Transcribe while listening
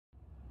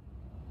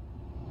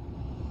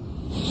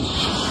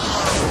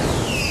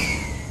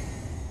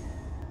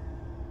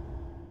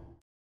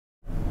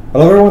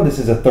Hello everyone, this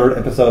is the third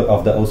episode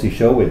of the OC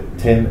show with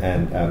Tim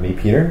and me,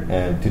 Peter,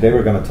 and today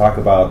we're going to talk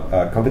about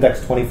Computex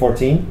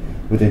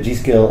 2014 with the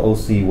G.Skill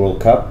OC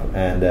World-cup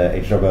and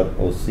the HWBOT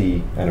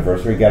OC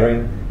anniversary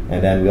gathering,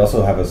 and then we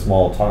also have a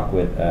small talk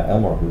with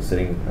Elmor, who's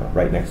sitting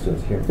right next to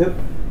us here. Yep.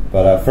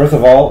 But first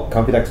of all,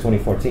 Computex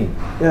 2014.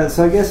 Yeah,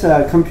 so I guess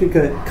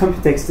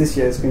Computex this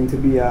year is going to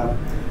be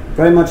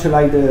very much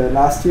like the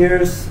last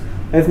year's,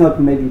 if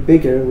not maybe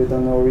bigger, we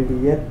don't know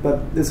really yet, but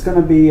it's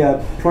going to be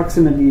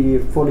approximately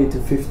 40 to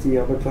 50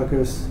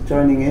 overclockers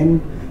joining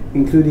in,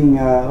 including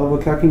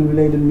overclocking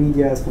related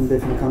media from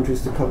different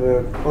countries to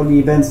cover all the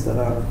events that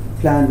are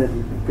planned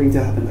and going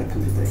to happen at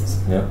Computex.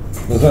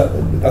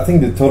 Yeah, I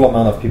think the total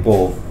amount of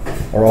people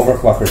or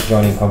overclockers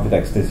joining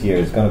Computex this year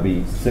is going to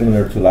be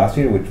similar to last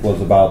year, which was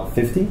about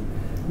 50.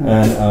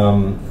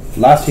 And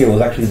last year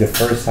was actually the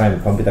first time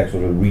Computex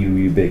was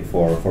really big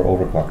for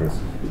overclockers.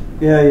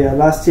 Yeah,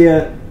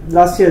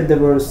 Last year there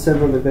were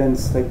several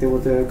events, like there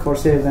was the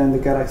Corsair event, the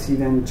Galaxy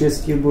event,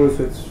 G.Skill booth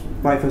with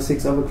 5 or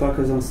 6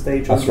 overclockers on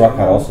stage. ASRock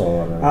had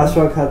also.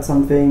 ASRock had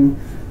something,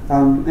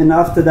 and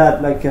after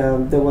that, like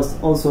there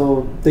was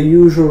also the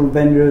usual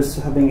vendors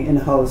having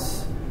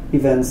in-house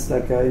events,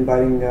 like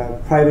inviting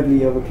privately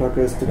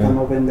overclockers to come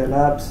over in their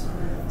labs,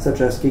 such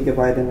as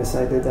Gigabyte and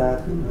SI did that,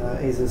 and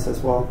Asus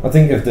as well. I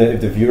think if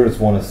the viewers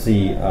want to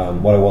see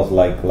what it was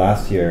like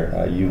last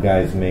year, you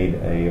guys made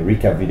a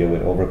recap video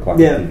with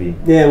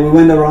OverClocking-TV. Yeah, we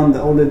went around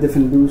all the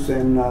different booths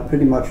and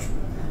pretty much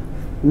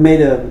made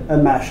a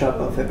mashup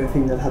of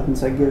everything that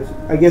happens. I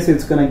guess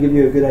it's going to give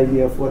you a good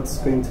idea of what's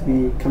going to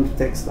be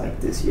Computex like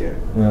this year.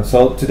 Yeah,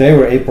 so today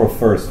we're April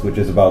 1st, which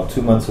is about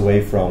 2 months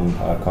away from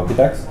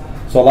Computex.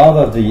 So a lot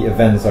of the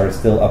events are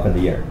still up in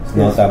the air. It's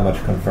not that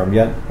much confirmed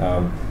yet.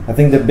 I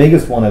think the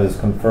biggest one that is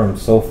confirmed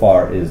so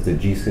far is the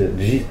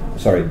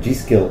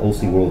G.Skill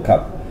OC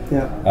World-cup,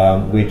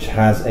 which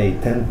has a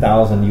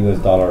 $10,000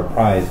 US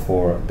prize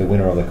for the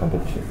winner of the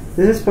competition.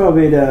 This is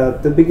probably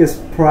the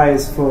biggest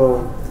prize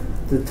for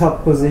the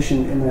top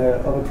position in the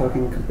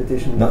overclocking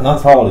competition.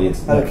 Not probably,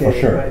 it's okay, for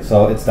sure. Right.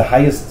 So it's the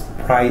highest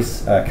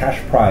prize,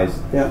 cash prize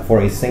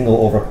for a single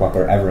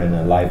overclocker ever in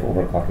a live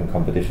overclocking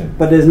competition.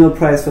 But there's no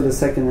prize for the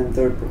second and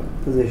third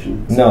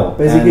position. So no.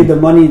 Basically the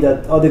money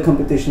that other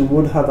competition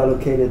would have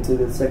allocated to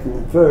the second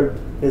and third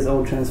is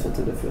all transferred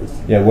to the first.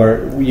 Yeah,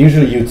 where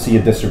usually you'd see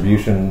a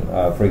distribution,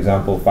 for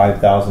example,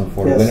 5,000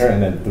 for the winner,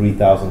 and then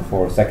 3,000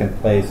 for second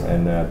place,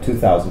 and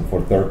 2,000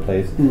 for third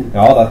place. And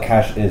all that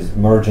cash is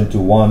merged into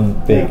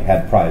one big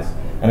head prize.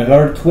 And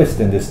another twist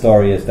in this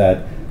story is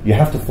that you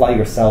have to fly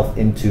yourself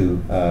into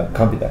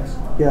Computex.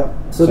 Yeah,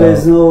 so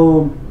there's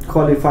no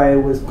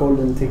qualifier with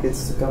golden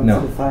tickets to come to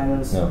the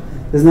finals. No.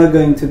 There's not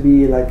going to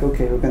be like,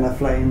 okay, we're going to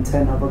fly in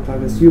 10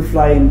 overclockers. You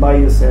fly in by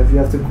yourself, you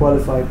have to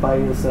qualify by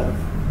yourself.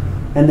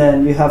 And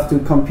then you have to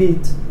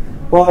compete,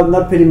 well,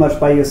 not pretty much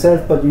by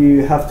yourself, but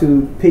you have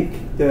to pick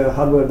the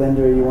hardware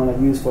vendor you want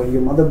to use for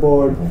your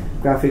motherboard,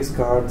 graphics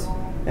cards,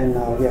 and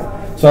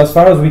So as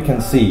far as we can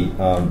see,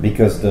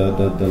 because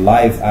the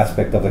live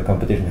aspect of the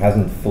competition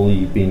hasn't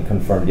fully been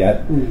confirmed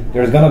yet,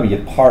 there's going to be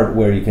a part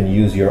where you can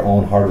use your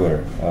own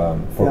hardware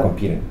for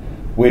competing,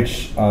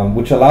 which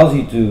allows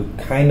you to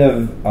kind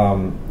of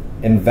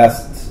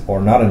invest or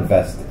not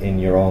invest in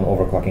your own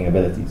overclocking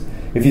abilities.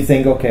 If you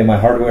think, okay,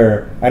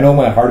 I know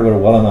my hardware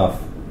well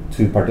enough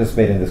to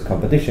participate in this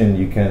competition,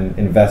 you can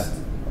invest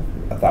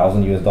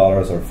 $1,000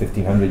 US or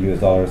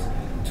 $1,500 US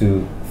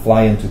to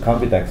fly into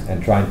Computex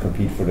and try and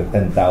compete for the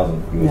 $10,000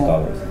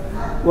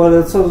 US. Well,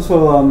 that's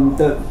also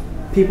the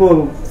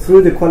people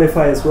through the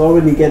qualifiers will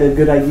already get a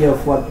good idea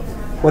of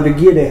what the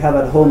gear they have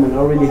at home and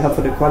already have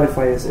for the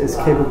qualifiers is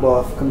capable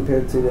of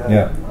compared to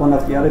one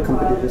of the other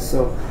competitors.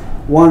 So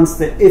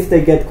if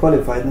they get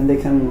qualified, then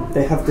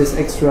they have this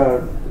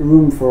extra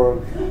room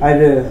for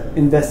either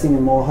investing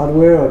in more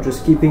hardware or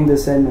just keeping the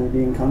same and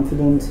being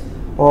confident,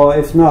 or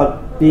if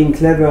not, being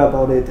clever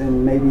about it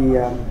and maybe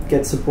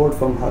get support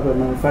from hardware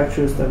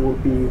manufacturers that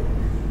would be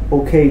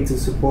okay to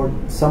support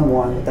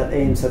someone that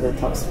aims at the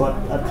top spot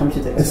at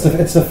Computex.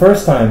 It's the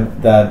first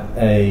time that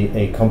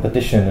a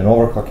competition, an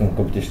overclocking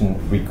competition,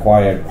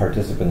 required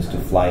participants to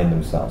fly in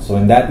themselves. So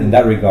in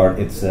that regard,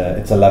 it's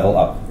a level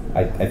up,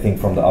 I think,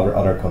 from the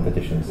other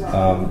competitions.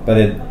 But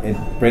it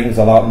brings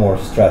a lot more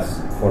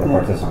stress for the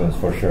participants,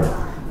 for sure.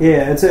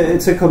 Yeah,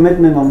 it's a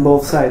commitment on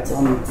both sides.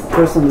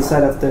 First on the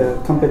side of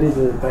the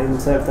competitor by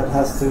himself that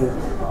has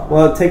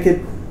to, take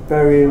it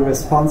very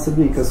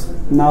responsibly, because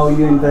now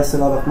you invest a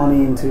lot of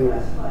money into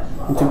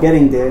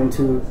getting there,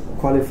 into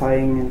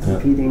qualifying and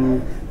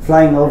competing,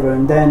 flying over,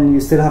 and then you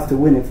still have to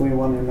win if we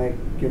want to make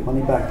your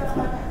money back. If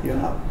not, you're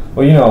not.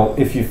 Well,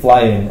 if you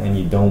fly in and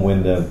you don't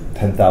win the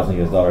 $10,000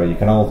 US, you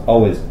can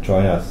always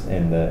join us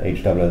in the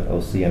HWBOT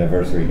OC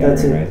anniversary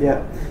gathering, right?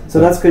 Yeah. So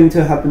that's going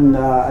to happen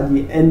at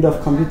the end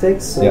of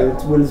Computex. So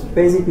it will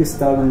basically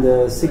start on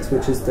the 6th,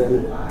 which is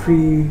the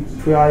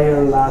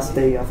prior last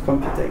day of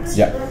Computex.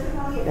 Yeah.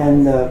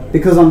 And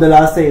because on the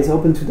last day it's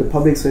open to the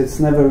public, so it's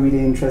never really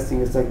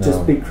interesting. It's like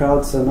just big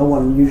crowds, so no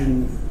one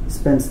usually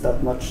spends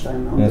that much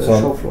time on the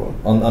show floor.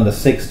 On the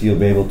 6th, you'll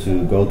be able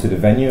to go to the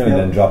venue and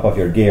then drop off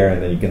your gear,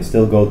 and then you can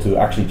still go to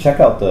actually check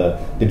out the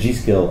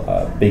G.Skill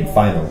big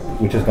final,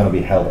 which is going to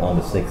be held on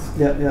the 6th.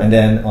 And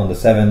then on the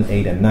 7th,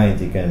 8th, and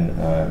 9th, you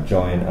can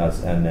join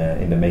us in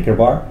the Maker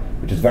Bar,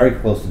 which is very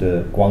close to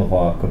the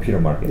Guanghua computer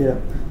market.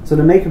 So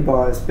the Maker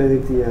Bar is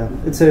basically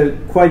it's a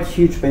quite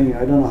huge venue. I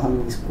don't know how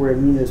many square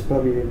meters,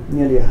 probably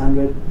nearly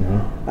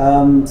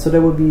 100. So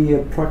there will be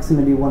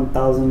approximately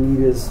 1,000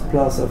 liters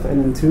plus of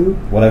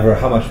NN2. Whatever,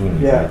 how much we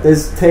need.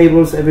 There's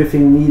tables,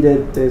 everything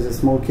needed. There's a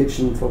small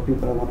kitchen for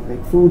people that want to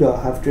make food or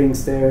have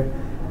drinks there.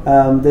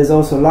 There's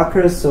also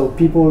lockers, so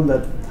people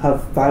that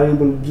have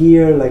valuable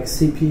gear like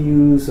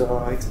CPUs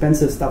or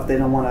expensive stuff they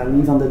don't want to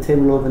leave on the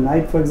table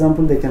overnight, for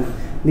example, they can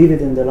leave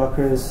it in the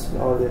lockers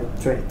or they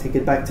take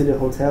it back to the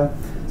hotel.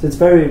 So it's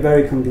very,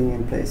 very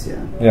convenient place.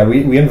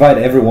 We invite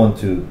everyone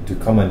to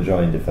come and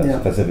join the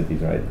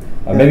festivities, right?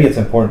 Maybe it's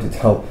important to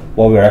tell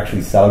what we're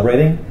actually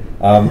celebrating.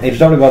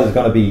 HWBOT is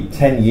going to be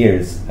 10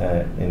 years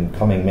in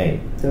coming May,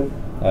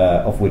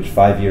 of which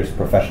 5 years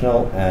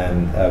professional,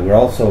 and we're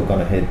also going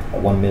to hit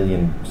 1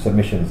 million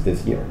submissions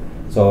this year.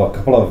 So a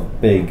couple of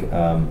big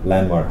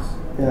landmarks.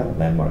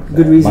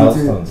 Good reason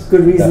milestones.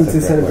 Good reason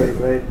to celebrate,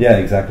 right? Yeah,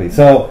 exactly.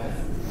 So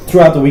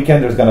throughout the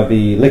weekend, there's going to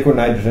be liquid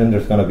nitrogen,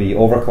 there's going to be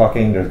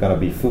overclocking, there's going to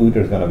be food,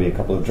 there's going to be a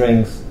couple of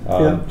drinks.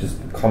 Just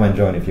come and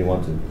join if you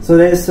want to. So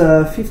there's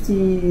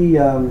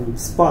 50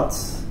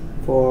 spots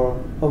for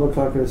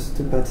overclockers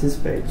to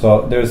participate.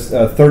 So there's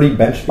 30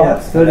 bench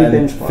spots, 30 and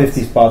bench spots.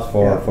 50 spots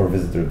for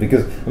visitors.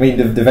 Because I mean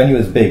the venue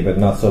is big, but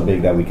not so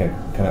big that we can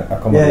kind of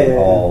accommodate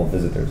all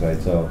visitors,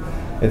 right? So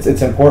it's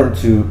important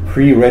to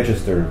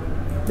pre-register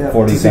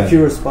for the event.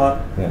 Secure a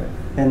spot.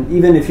 And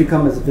even if you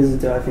come as a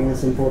visitor, I think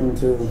it's important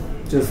to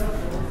just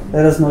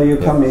let us know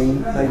you're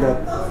coming, like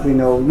that we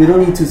know. You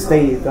don't need to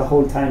stay the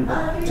whole time,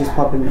 but just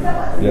pop in.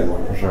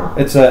 For sure.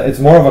 It's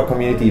more of a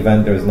community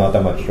event. There's not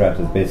that much stress.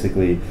 It's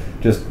basically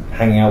just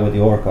hanging out with the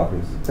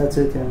overclockers. That's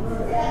it, big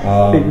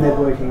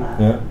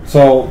networking.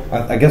 So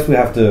I guess we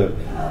have to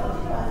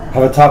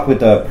have a talk with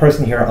the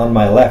person here on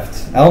my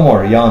left,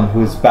 Elmor Jan,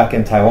 who's back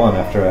in Taiwan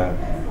after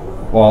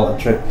a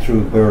trip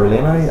through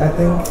Berlin, I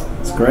think.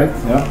 That's correct,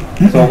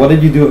 So what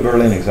did you do in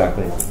Berlin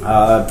exactly?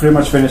 Pretty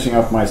much finishing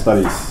up my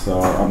studies. So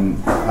I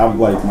have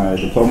like my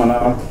diploma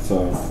now.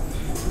 So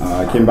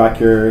I came back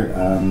here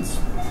and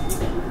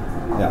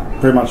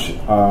pretty much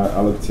I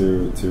look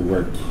to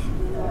work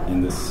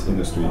in this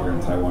industry here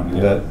in Taiwan.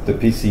 The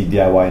PC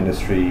DIY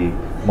industry,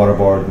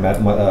 motherboard,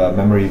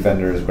 memory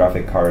vendors,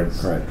 graphic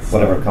cards,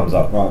 whatever comes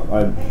up. Well,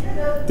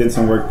 I did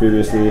some work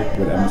previously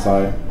with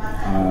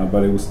MSI,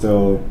 but it was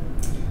still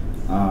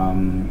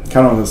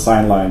kind of the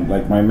sideline.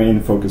 Like my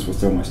main focus was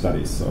still my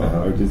studies, so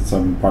I did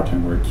some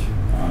part-time work,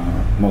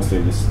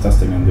 mostly just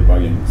testing and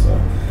debugging. So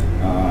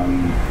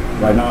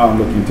right now I'm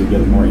looking to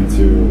get more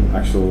into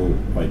actual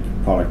like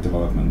product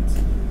development.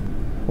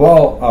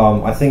 Well,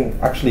 I think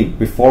actually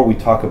before we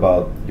talk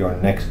about your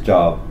next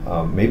job,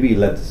 maybe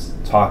let's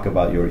talk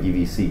about your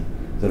EVC.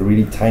 It's a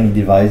really tiny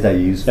device that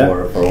you use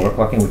for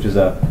overclocking, which is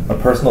a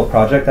personal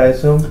project, I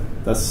assume.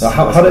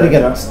 How did it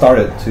get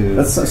started?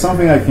 That's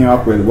something I came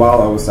up with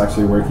while I was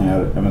actually working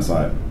at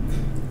MSI,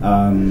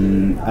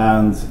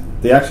 and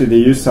they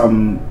use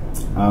some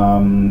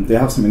they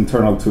have some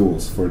internal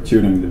tools for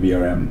tuning the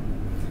VRM.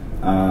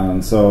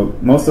 So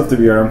most of the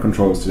VRM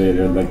controls today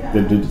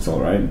they're digital,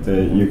 right?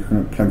 You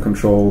can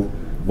control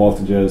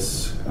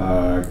voltages,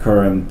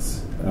 current,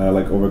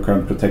 like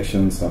overcurrent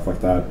protection, stuff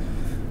like that.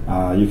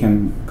 You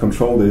can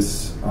control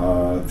this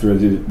through a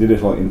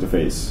digital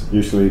interface,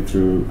 usually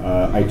through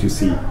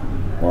I2C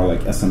or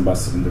like SM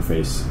bus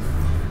interface,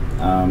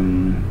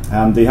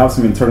 and they have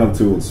some internal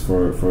tools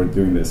for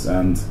doing this.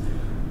 And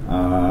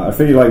I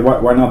figured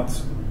like why not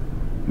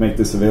make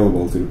this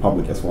available to the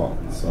public as well?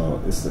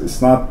 So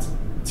it's not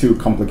too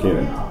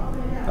complicated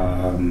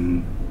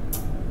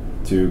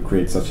to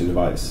create such a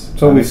device.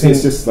 So it's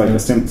just like a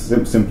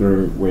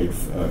simpler way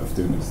of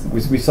doing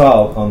this. We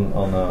saw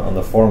on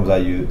the forums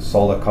that you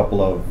sold a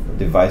couple of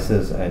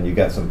devices and you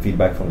got some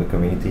feedback from the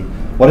community.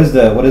 What is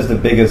the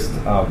biggest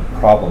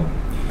problem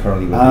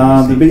currently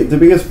with the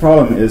biggest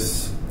problem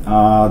is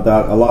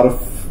that a lot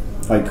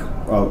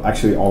of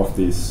actually all of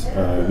these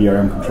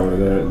VRM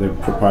controllers they're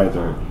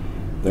proprietary.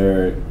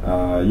 They're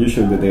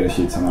usually the data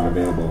sheets are not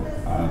available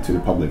to the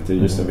public. They're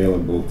just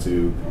available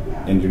to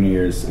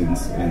engineers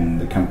in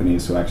the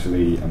companies who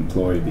actually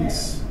employ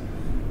these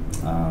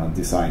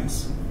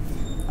designs.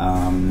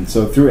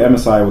 So through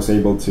MSI I was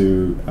able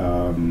to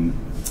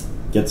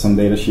get some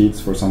data sheets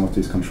for some of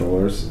these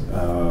controllers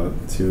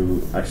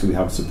to actually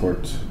have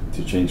support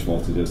to change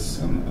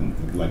voltages and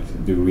like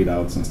do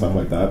readouts and stuff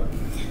like that.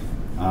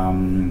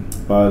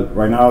 But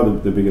right now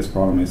the biggest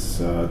problem is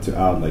to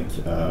add like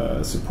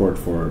support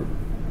for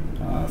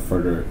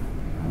further.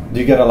 Do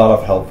you get a lot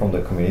of help from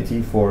the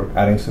community for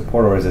adding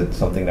support, or is it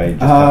something that you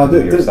just have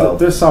to do yourself?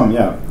 There's some,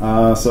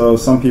 so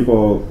some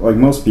people, like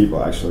most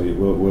people actually,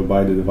 will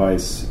buy the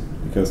device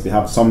because they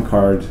have some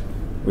card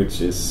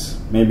which is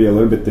maybe a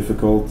little bit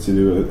difficult to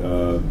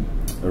do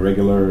a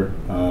regular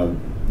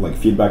like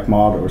feedback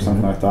mod or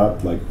something like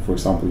that. Like for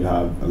example, you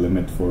have a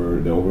limit for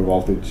the over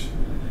voltage,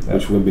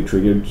 which will be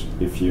triggered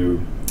if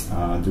you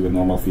do a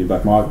normal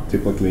feedback mod,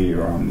 typically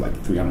around like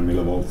 300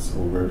 millivolts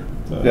over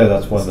the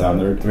that's one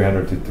standard.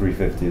 300 to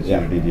 350 is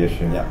usually the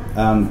issue. Yeah,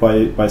 and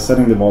by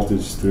setting the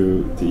voltage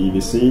through the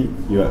EVC,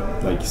 you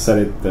like set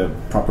it the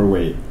proper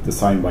way,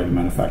 designed by the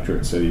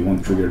manufacturer, so you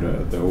won't trigger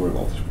the over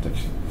voltage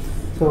protection.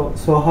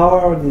 So how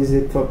hard is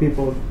it for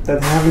people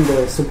that haven't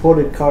the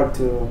supported card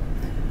to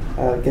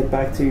get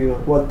back to you?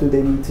 What do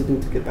they need to do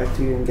to get back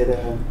to you and get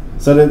a...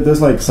 So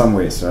there's like some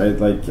ways, right?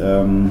 Like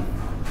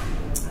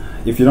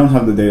if you don't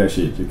have the data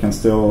sheet, you can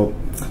still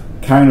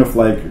kind of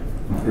like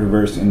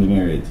reverse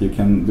engineer it. You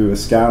can do a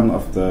scan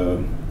of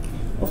the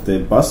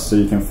bus, so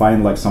you can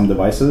find like some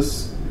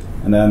devices,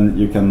 and then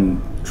you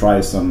can try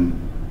some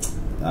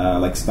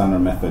like standard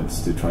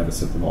methods to try to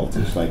set the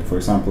voltage. Like for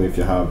example, if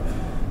you have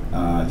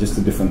just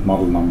a different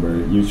model number,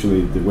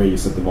 usually the way you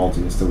set the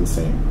voltage is still the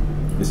same.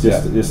 It's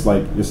just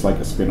like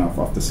a spin-off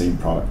of the same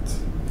product.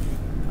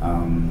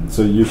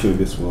 So usually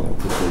this will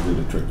do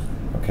the trick.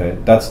 Okay,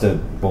 that's the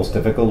most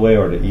difficult way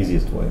or the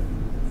easiest way?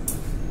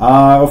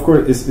 Of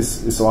course,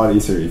 it's a lot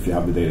easier if you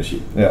have the data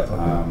sheet. Yeah.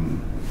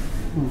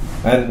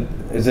 Okay. And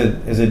is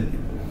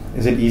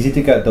it easy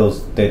to get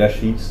those data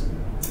sheets,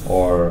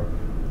 or?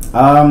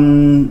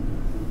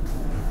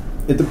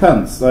 It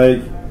depends.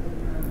 Like,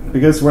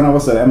 because when I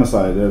was at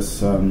MSI,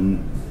 there's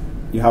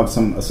you have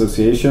some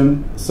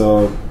association,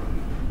 so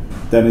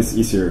then it's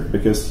easier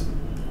because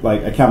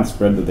like I can't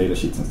spread the data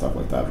sheets and stuff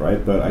like that,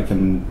 right? But I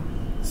can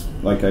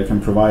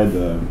provide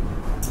the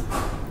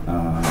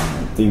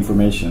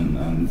information,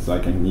 and I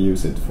can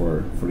use it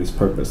for this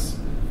purpose.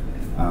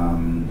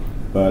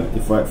 But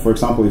for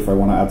example, if I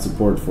want to add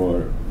support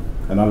for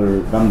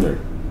another vendor,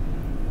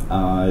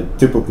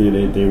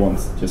 typically they won't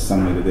just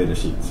send me the data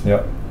sheets.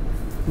 Yeah.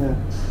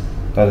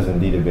 That is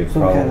indeed a big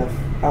problem. Some kind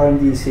of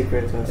R&D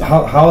secret.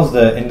 How has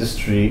the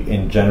industry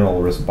in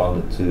general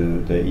responded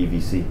to the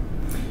EVC?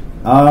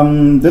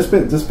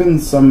 There's been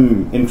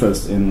some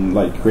interest in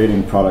like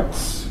creating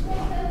products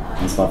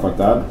and stuff like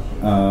that,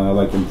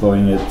 like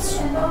employing it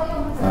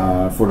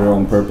for their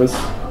own purpose.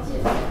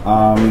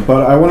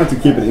 But I wanted to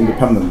keep it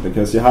independent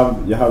because you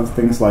have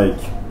things like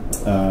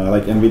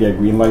NVIDIA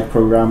Greenlight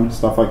program,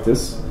 stuff like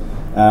this,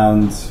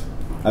 and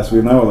as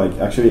we know, like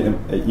actually at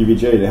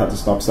EVJ they had to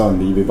stop selling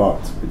the HWBOT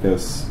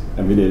because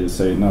NVIDIA just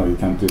say no, you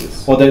can't do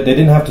this. Well, they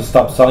didn't have to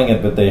stop selling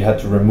it, but they had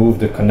to remove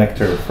the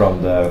connector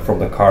from the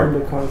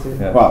card.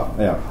 Yeah. Well,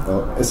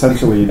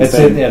 essentially the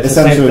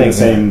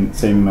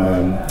same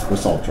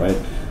result, right?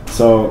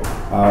 So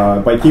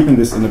by keeping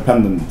this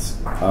independent,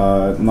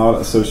 not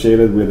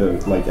associated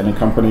with like any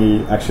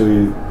company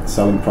actually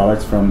selling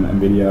products from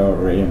NVIDIA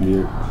or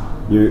AMD,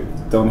 you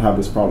don't have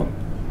this problem.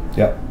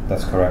 Yeah,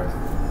 that's correct.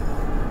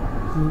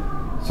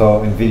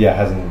 So NVIDIA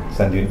hasn't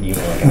sent you an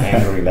email, like an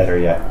angry letter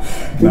yet.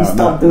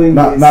 Stop doing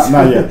this.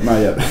 Not yet.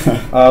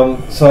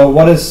 So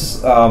what is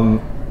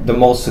the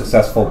most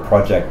successful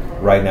project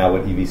right now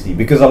with EVC?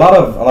 Because a lot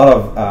of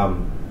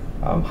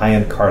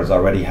high-end cards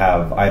already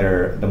have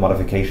either the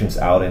modifications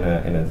out in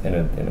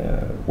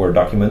a Word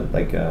document,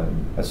 like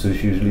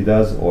ASUS usually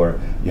does, or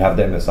you have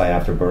the MSI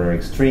Afterburner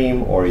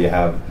Extreme, or you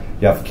have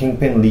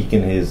Kingpin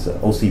leaking his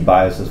OC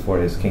BIOSes for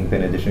his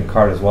Kingpin Edition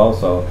card as well.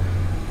 So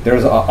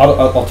there's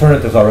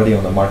alternatives already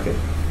on the market.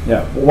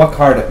 Yeah. What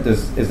card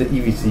is the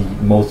EVC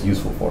most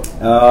useful for?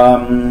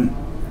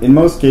 In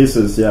most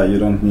cases, you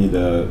don't need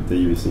the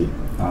EVC.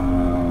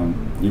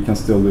 You can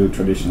still do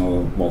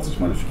traditional voltage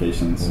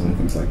modifications and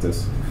things like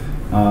this.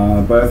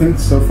 But I think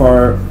so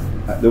far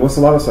there was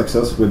a lot of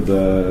success with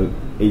the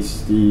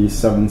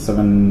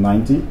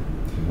HD7790,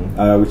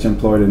 which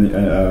employed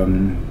a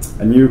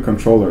new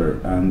controller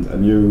and a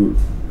new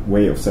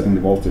way of setting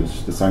the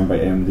voltage designed by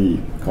AMD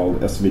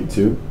called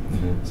SVID2.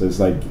 So it's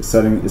like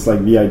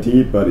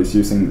VID, but it's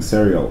using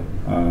serial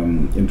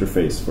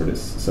interface for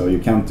this. So you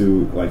can't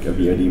do like a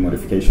VID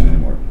modification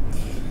anymore.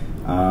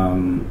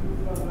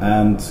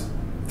 And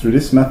through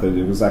this method,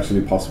 it was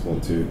actually possible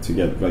to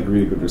get like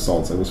really good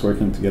results. I was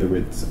working together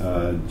with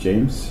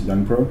James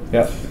Youngpro,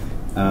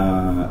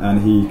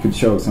 and he could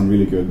show some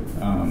really good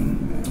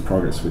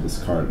progress with this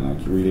card, like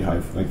really high,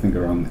 I think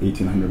around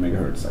 1800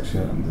 megahertz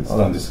actually on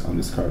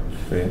this card.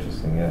 Pretty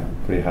interesting, yeah,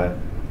 pretty high.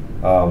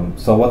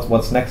 So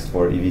what's next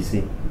for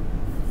EVC?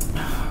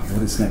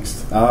 What is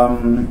next?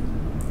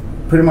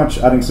 Pretty much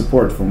adding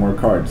support for more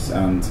cards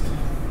and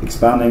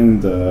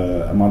expanding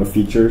the amount of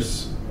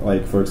features.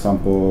 Like for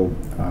example,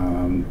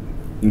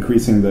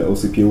 increasing the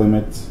OCP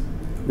limit,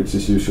 which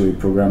is usually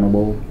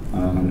programmable,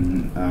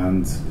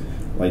 and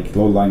like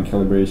load line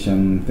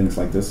calibration, things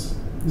like this.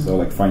 So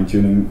like fine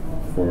tuning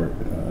for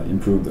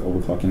improved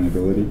overclocking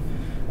ability.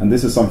 And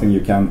this is something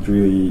you can't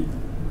really,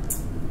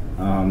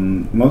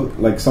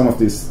 like some of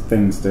these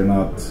things, they're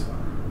not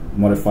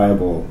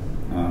modifiable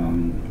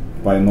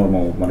by a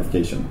normal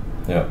modification.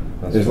 Yeah,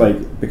 there's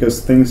because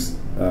things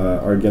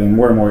are getting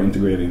more and more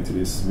integrated into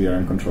these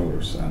VRM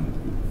controllers, and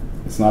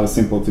It's not as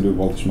simple to do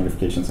voltage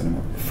modifications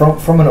anymore.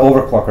 From an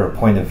overclocker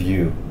point of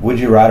view, would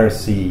you rather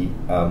see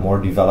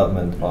more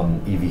development on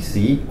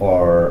EVC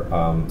or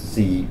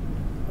see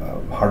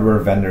hardware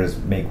vendors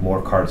make more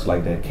cards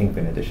like the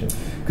Kingpin edition?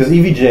 Because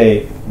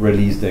EVJ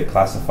released the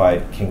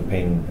classified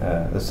Kingpin,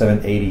 the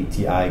 780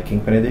 Ti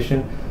Kingpin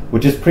edition,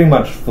 which is pretty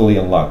much fully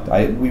unlocked.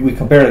 We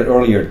compared it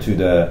earlier to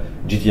the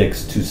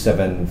GTX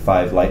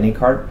 275 Lightning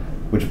card,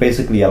 which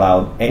basically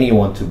allowed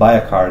anyone to buy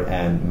a card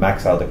and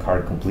max out the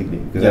card completely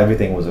because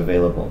everything was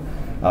available.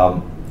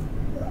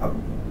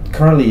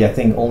 Currently, I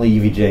think only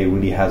EVJ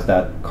really has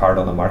that card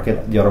on the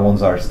market. The other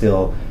ones are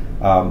still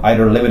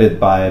either limited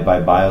by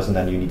BIOS, and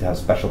then you need to have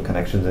special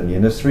connections in the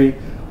industry,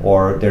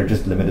 or they're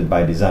just limited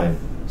by design.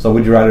 So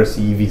would you rather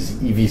see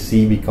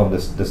EVC become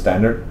the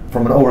standard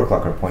from an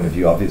overclocker point of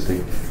view,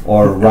 obviously,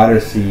 or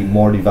rather see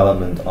more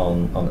development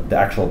on the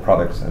actual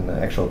products and the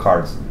actual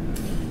cards?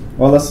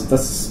 Well,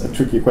 that's a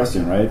tricky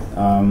question, right?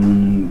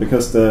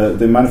 Because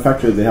the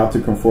manufacturer, they have to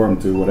conform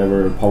to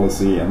whatever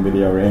policy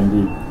NVIDIA or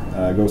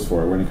AMD goes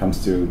for when it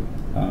comes to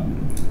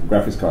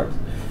graphics cards.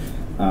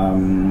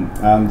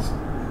 And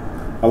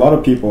a lot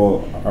of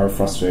people are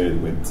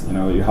frustrated with,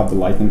 you have the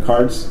Lightning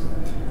cards,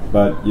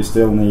 but you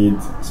still need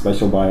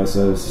special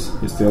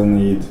BIOSes, you still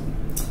need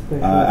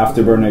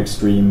Afterburner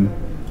Extreme.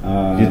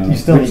 You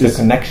still need the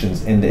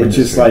connections in the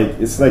industry. Which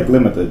is like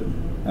limited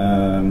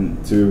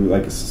to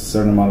like a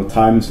certain amount of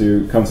time, so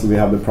you constantly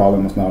have the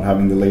problem of not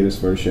having the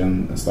latest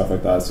version and stuff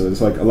like that. So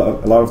it's like a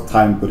lot of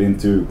time put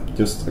into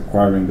just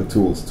acquiring the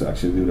tools to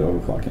actually do the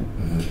overclocking,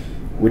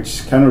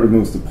 which kind of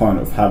removes the point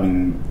of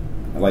having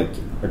like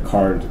a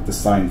card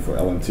designed for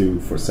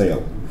LN2 for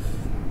sale.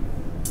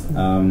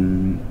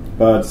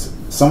 But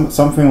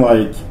something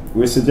like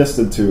we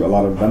suggested to a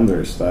lot of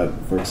vendors that,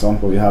 for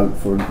example, you had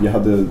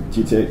the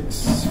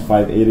GTX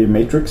 580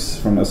 Matrix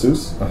from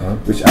ASUS,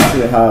 which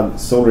actually had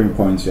soldering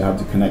points you have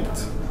to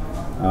connect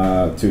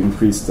to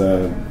increase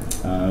the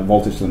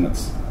voltage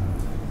limits,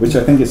 which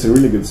I think is a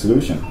really good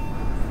solution.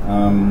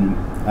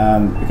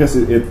 And because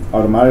it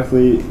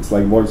automatically, it's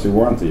like voids your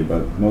warranty,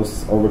 but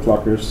most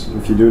overclockers,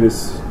 if you do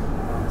this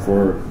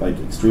for like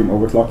extreme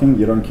overclocking,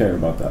 you don't care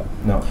about that.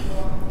 No,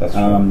 that's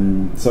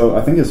true. So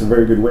I think it's a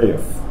very good way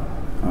of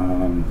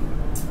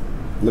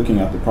looking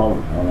at the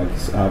problem, or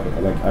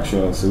like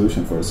actual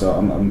solution for it. So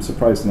I'm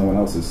surprised no one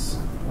else is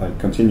like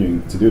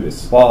continuing to do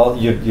this. Well,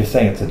 you're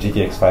saying it's a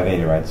GTX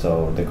 580, right?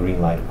 So the green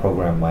light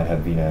program might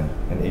have been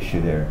an issue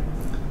there.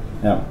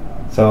 Yeah.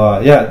 So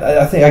I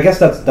guess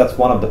that's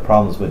one of the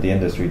problems with the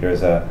industry.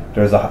 There's a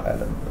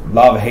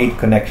love hate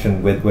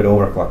connection with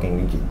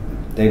overclocking.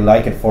 They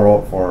like it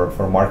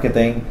for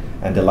marketing,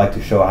 and they like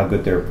to show how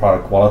good their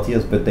product quality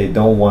is, but they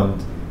don't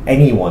want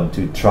anyone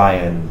to try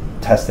and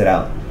test it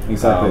out.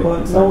 Exactly.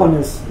 But no one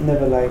has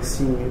never like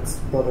seen its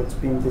products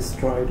being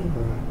destroyed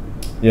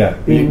or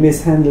being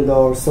mishandled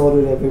or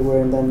sorted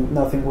everywhere, and then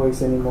nothing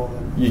works anymore.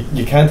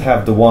 You can't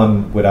have the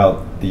one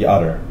without the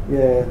other.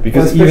 Yeah,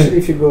 because especially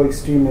if you go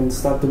extreme and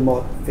start to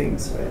mod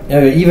things, right?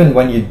 Yeah, even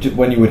when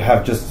you would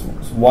have just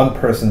one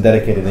person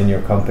dedicated in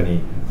your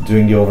company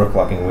doing the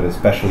overclocking with a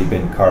specially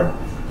binned card,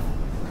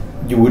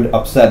 you would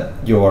upset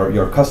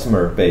your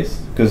customer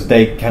base because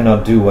they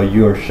cannot do what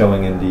you're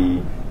showing in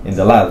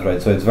the labs,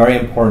 right? So it's very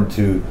important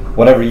to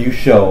whatever you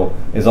show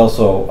is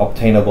also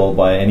obtainable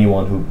by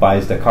anyone who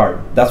buys the card.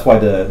 That's why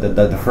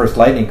the first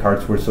Lightning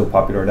cards were so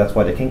popular. That's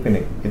why the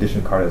Kingpin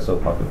edition card is so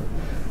popular.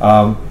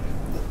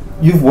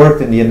 You've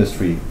worked in the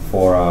industry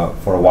for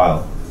a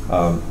while,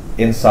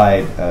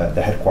 inside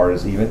the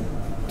headquarters even,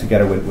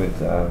 together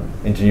with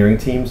engineering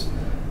teams.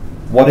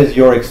 What is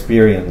your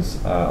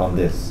experience on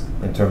this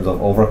in terms of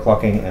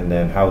overclocking, and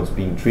then how it's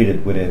being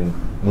treated within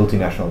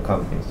multinational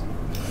companies?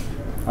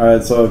 All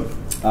right, so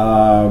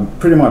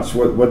pretty much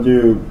what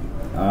you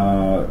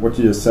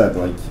just said,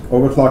 like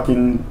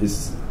overclocking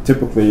is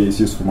typically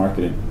used for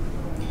marketing.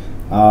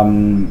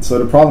 So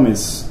the problem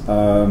is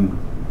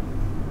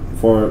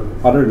for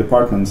other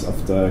departments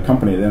of the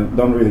company, they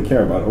don't really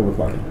care about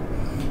overclocking.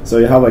 So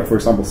you have, like, for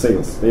example,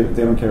 sales. They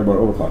don't care about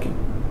overclocking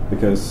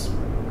because,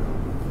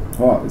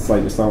 well, it's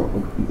like it's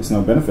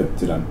no benefit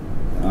to them.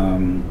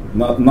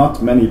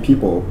 Not many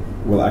people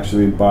will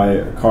actually buy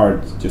a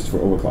card just for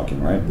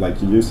overclocking, right?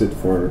 Like, you use it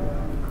for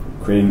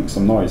creating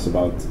some noise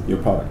about your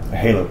product. A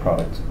halo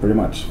product. Pretty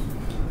much.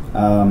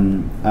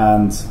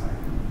 And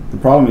the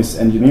problem is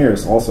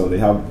engineers also, they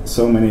have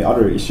so many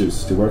other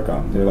issues to work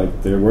on.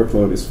 Their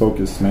workload is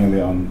focused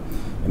mainly on,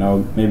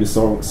 maybe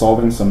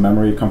solving some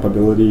memory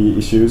compatibility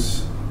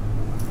issues,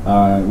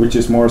 which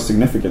is more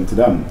significant to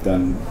them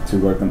than to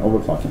work on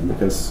overclocking,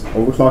 because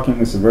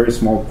overclocking is a very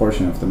small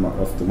portion of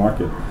the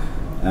market,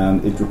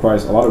 and it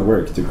requires a lot of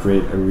work to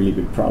create a really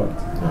good product.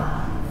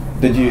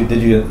 Yeah.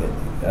 Did you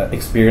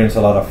experience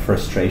a lot of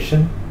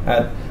frustration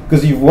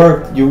because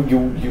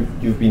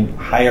you've been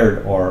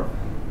hired, or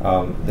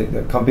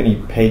the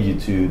company paid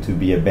you to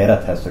be a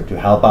beta tester to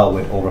help out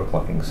with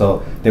overclocking,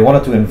 so they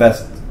wanted to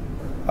invest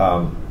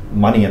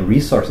money and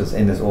resources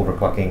in this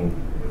overclocking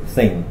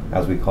thing,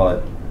 as we call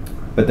it,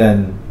 but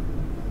then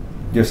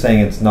you're saying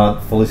it's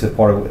not fully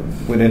supported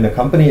within the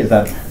company. Is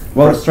that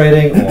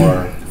frustrating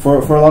or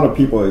for a lot of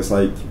people it's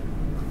like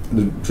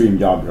the dream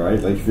job, right?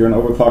 Like if you're an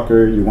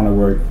overclocker, you want to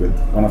work with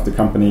one of the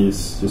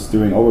companies just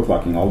doing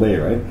overclocking all day,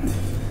 right?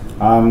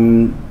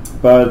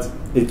 But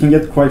it can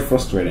get quite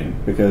frustrating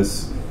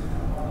because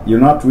you're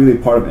not really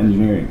part of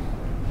engineering.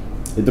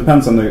 It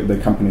depends on the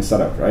company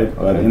setup, right?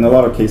 But in a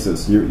lot of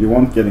cases, you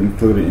won't get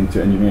included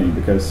into engineering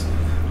because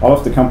all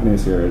of the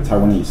companies here are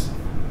Taiwanese,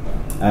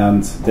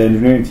 and the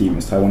engineering team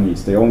is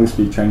Taiwanese. They only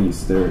speak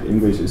Chinese. Their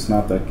English is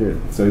not that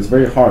good, so it's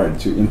very hard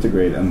to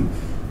integrate and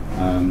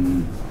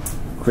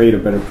create a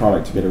better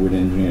product together with the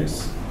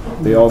engineers.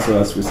 They also,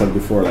 as we said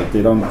before, like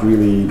they don't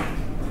really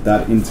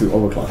that into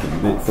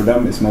overclocking. For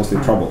them, it's mostly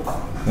trouble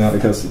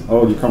because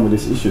you come with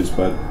these issues,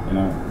 but you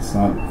know it's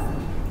not.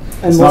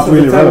 And it's most not of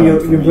really the time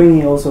relevant you're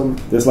bringing also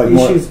like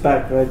issues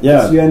back, right?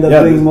 Yeah, so you end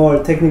up doing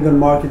more technical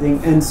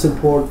marketing and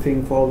support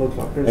thing for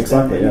overclockers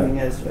than anything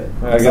else,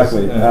 right?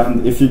 Exactly.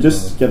 And if you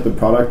just get the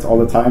product all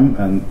the time,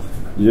 and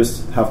you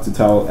just have to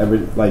tell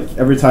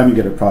every time you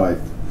get a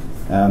product,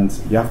 and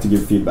you have to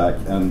give feedback,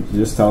 and you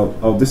just tell,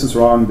 oh, this is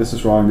wrong, this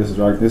is wrong, this is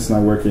wrong, this is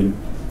not working.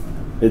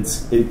 It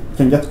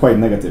can get quite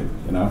negative,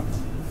 you know.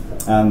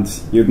 And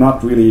you're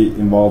not really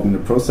involved in the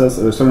process.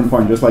 At a certain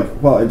point, just like,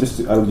 well, I'll just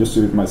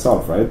do it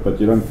myself, right?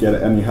 But you don't get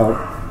any help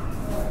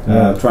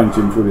trying to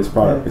improve this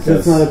product because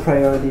it's not a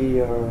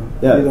priority. Or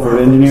for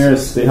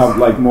engineers, they have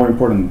like more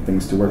important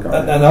things to work on.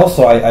 And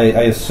also,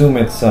 I assume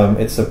it's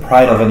a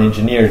pride of an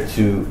engineer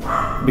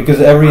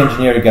because every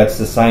engineer gets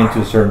assigned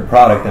to a certain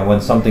product, and when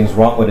something's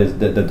wrong with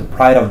it, the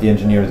pride of the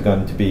engineer is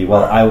going to be,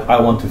 well,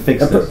 I want to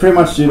fix this. Pretty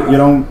much, you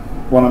don't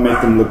want to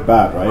make them look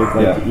bad, right?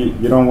 Like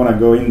you don't want to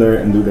go in there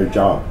and do their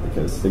job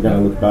because they're going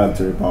to look bad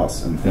to your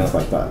boss and things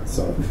like that.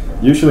 So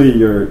usually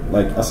you're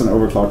like, as an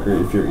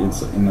overclocker, if you're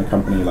in a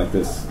company like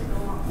this,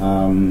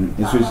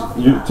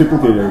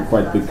 typically you're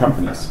quite big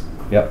companies.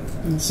 Yep.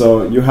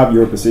 So you have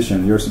your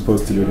position. You're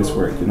supposed to do this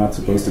work. You're not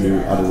supposed to do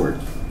other work.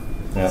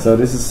 Yep. So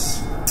this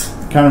is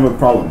kind of a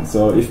problem.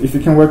 So if you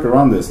can work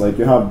around this, like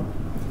you have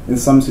in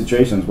some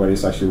situations where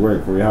this actually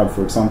works, where you have,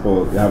 for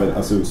example, you have at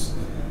ASUS,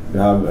 you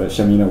have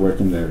Shamina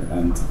working there,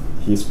 and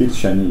he speaks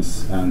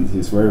Chinese, and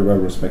he's very well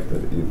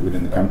respected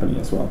within the company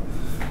as well.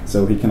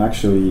 So he can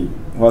actually,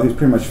 he's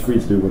pretty much free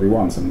to do what he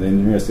wants, and the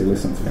engineers, they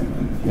listen to him,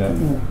 and he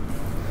can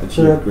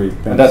achieve great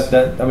things.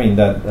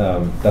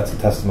 That's a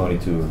testimony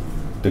to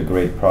the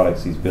great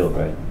products he's built,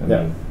 right? I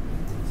mean,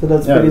 so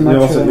that's pretty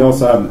much. You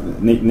also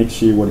have Nick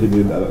Shi, what he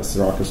did at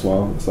Sirac as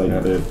well. It's like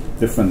the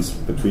difference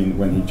between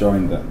when he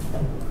joined,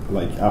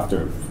 like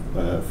after.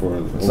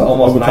 It's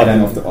almost night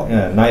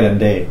and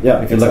day.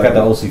 Yeah, if you look at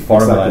the OC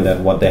formula and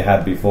then what they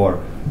had before,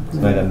 it's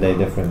night and day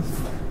difference.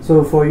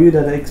 So for you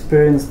that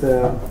experienced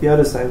the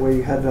other side, where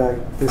you had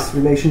like this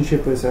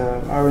relationship with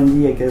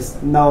R&D, I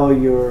guess now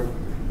your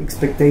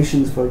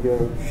expectations for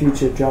your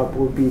future job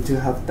would be to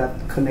have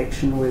that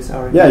connection with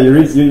R&D. Yeah, you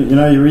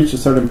reach a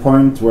certain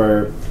point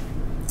where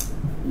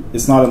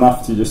it's not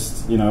enough to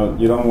just you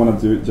don't want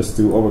to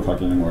do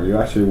overclocking anymore. You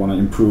actually want to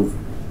improve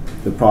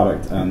the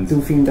product and do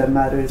things that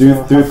matter. Do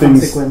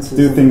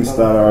things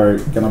that are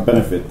gonna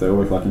benefit the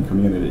overclocking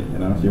community. You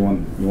know, you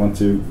want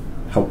to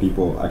help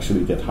people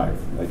actually get higher,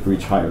 like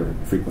reach higher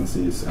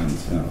frequencies, and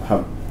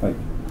have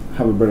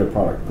a better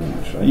product, pretty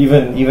much. Right?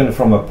 Even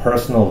from a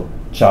personal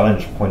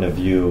challenge point of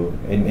view,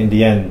 in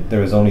the end,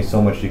 there is only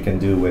so much you can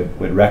do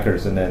with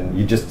records, and then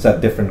you just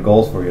set different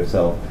goals for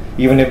yourself.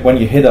 Even if when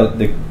you hit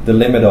the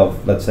limit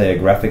of, let's say, a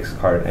graphics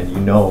card, and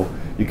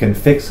you can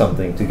fix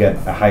something to get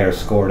a higher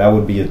score, that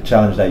would be a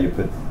challenge that you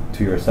put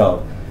to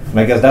yourself. And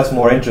I guess that's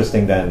more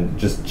interesting than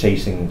just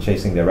chasing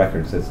the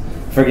records. It's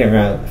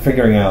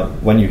figuring out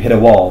when you hit a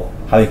wall,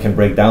 how you can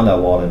break down that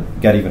wall and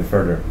get even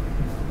further.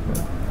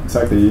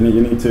 Exactly. You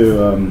need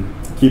to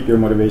keep your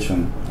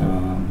motivation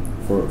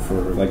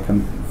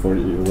for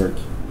your work.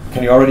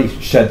 Can you already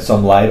shed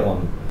some light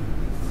on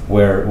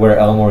where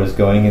Elmor is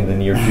going in the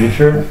near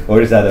future, or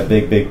is that a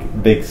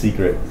big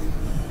secret?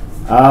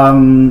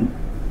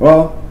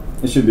 Well,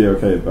 it should be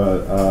okay,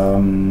 but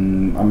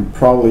I'm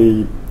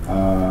probably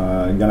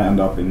gonna end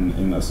up in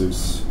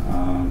ASUS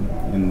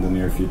in the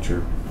near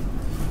future.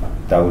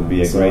 That would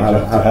be a great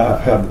job to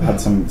have. Had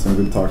some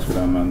good talks with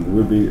them, and it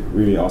would be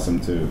really awesome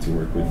to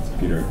work with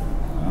Peter.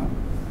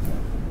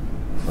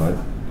 Right,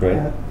 great.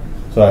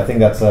 So I think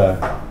that's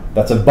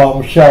a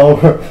bombshell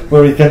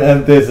where we can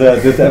end this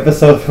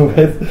episode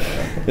with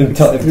in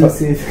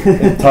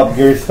Top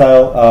Gear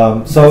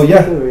style. So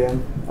yeah.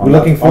 We're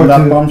looking forward to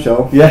that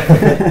bombshell. Yeah,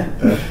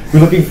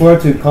 we're looking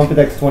forward to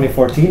Computex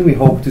 2014. We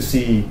hope to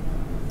see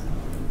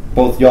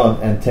both Jan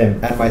and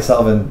Tim and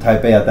myself in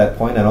Taipei at that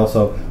point, and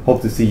also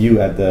hope to see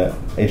you at the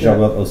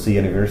HWBOT OC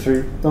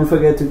anniversary. Don't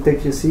forget to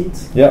take your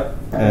seats. Yeah,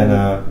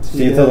 and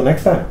see you till the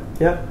next time.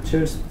 Yeah,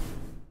 cheers.